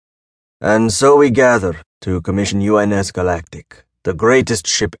And so we gather to commission UNS Galactic, the greatest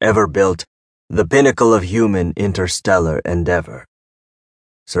ship ever built, the pinnacle of human interstellar endeavor.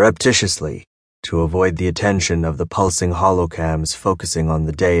 Surreptitiously, to avoid the attention of the pulsing holocams focusing on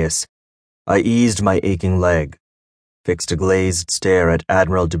the dais, I eased my aching leg, fixed a glazed stare at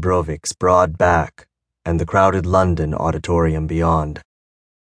Admiral Dubrovic's broad back and the crowded London auditorium beyond.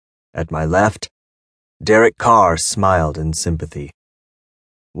 At my left, Derek Carr smiled in sympathy.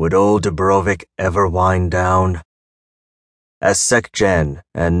 Would old Dubrovic ever wind down? As Sec-Gen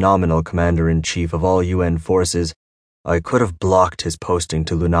and nominal commander-in-chief of all UN forces, I could have blocked his posting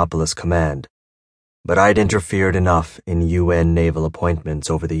to Lunopolis Command, but I'd interfered enough in UN naval appointments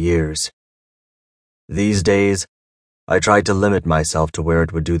over the years. These days, I tried to limit myself to where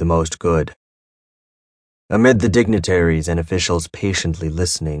it would do the most good. Amid the dignitaries and officials patiently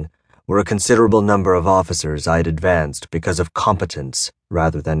listening were a considerable number of officers I'd advanced because of competence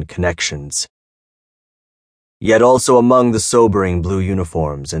rather than connections. Yet also among the sobering blue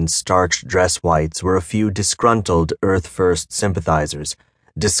uniforms and starched dress whites were a few disgruntled Earth First sympathizers,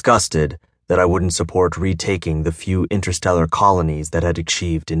 disgusted that I wouldn't support retaking the few interstellar colonies that had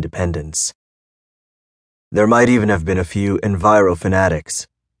achieved independence. There might even have been a few enviro-fanatics,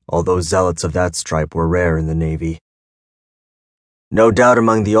 although zealots of that stripe were rare in the Navy. No doubt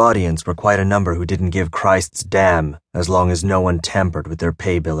among the audience were quite a number who didn't give Christ's damn as long as no one tampered with their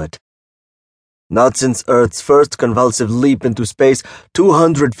pay billet. Not since Earth's first convulsive leap into space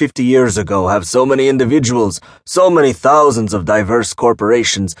 250 years ago have so many individuals, so many thousands of diverse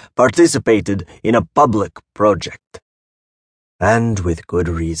corporations participated in a public project. And with good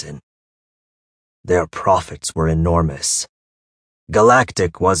reason. Their profits were enormous.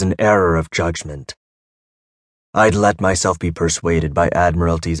 Galactic was an error of judgment. I'd let myself be persuaded by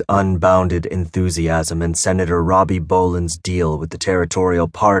Admiralty's unbounded enthusiasm and Senator Robbie Boland's deal with the Territorial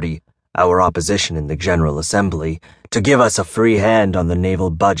Party, our opposition in the General Assembly, to give us a free hand on the naval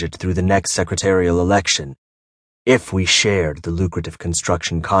budget through the next secretarial election, if we shared the lucrative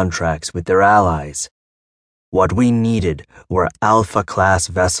construction contracts with their allies. What we needed were Alpha-class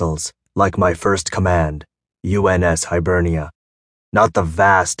vessels, like my first command, UNS Hibernia, not the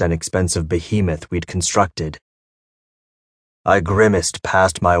vast and expensive behemoth we'd constructed. I grimaced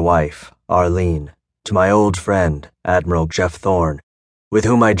past my wife, Arlene, to my old friend, Admiral Jeff Thorne, with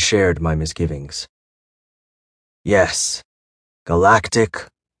whom I'd shared my misgivings. Yes, Galactic,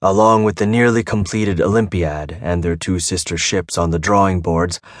 along with the nearly completed Olympiad and their two sister ships on the drawing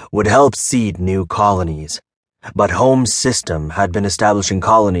boards, would help seed new colonies. But Home System had been establishing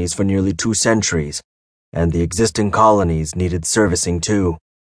colonies for nearly 2 centuries, and the existing colonies needed servicing too.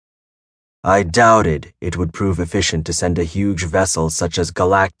 I doubted it would prove efficient to send a huge vessel such as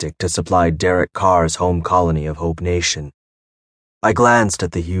Galactic to supply Derek Carr's home colony of Hope Nation. I glanced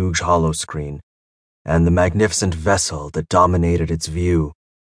at the huge holoscreen and the magnificent vessel that dominated its view.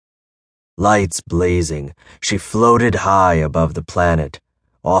 Lights blazing, she floated high above the planet,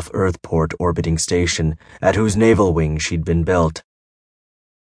 off Earthport orbiting station, at whose naval wing she'd been built.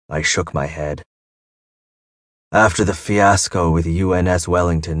 I shook my head. After the fiasco with UNS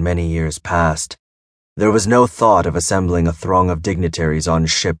Wellington many years past, there was no thought of assembling a throng of dignitaries on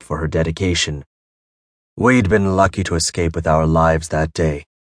ship for her dedication. We'd been lucky to escape with our lives that day,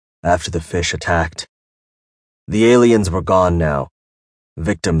 after the fish attacked. The aliens were gone now,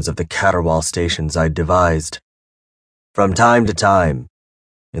 victims of the caterwaul stations I'd devised. From time to time,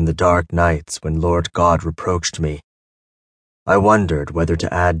 in the dark nights when Lord God reproached me, I wondered whether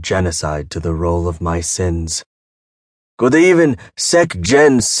to add genocide to the roll of my sins. Could even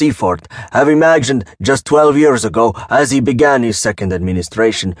Sec-Gen Seafort have imagined just 12 years ago, as he began his second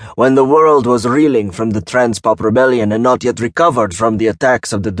administration, when the world was reeling from the Transpop Rebellion and not yet recovered from the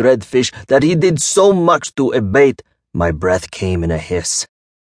attacks of the Dreadfish, that he did so much to abate? My breath came in a hiss.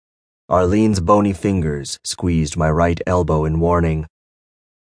 Arlene's bony fingers squeezed my right elbow in warning.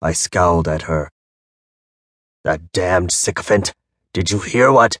 I scowled at her. That damned sycophant! Did you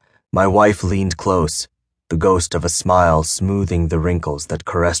hear what? My wife leaned close, the ghost of a smile smoothing the wrinkles that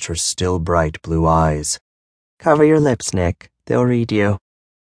caressed her still bright blue eyes. Cover your lips, Nick. They'll read you.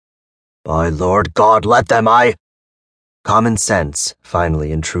 By Lord God, let them, Common sense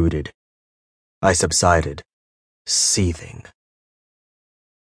finally intruded. I subsided, seething.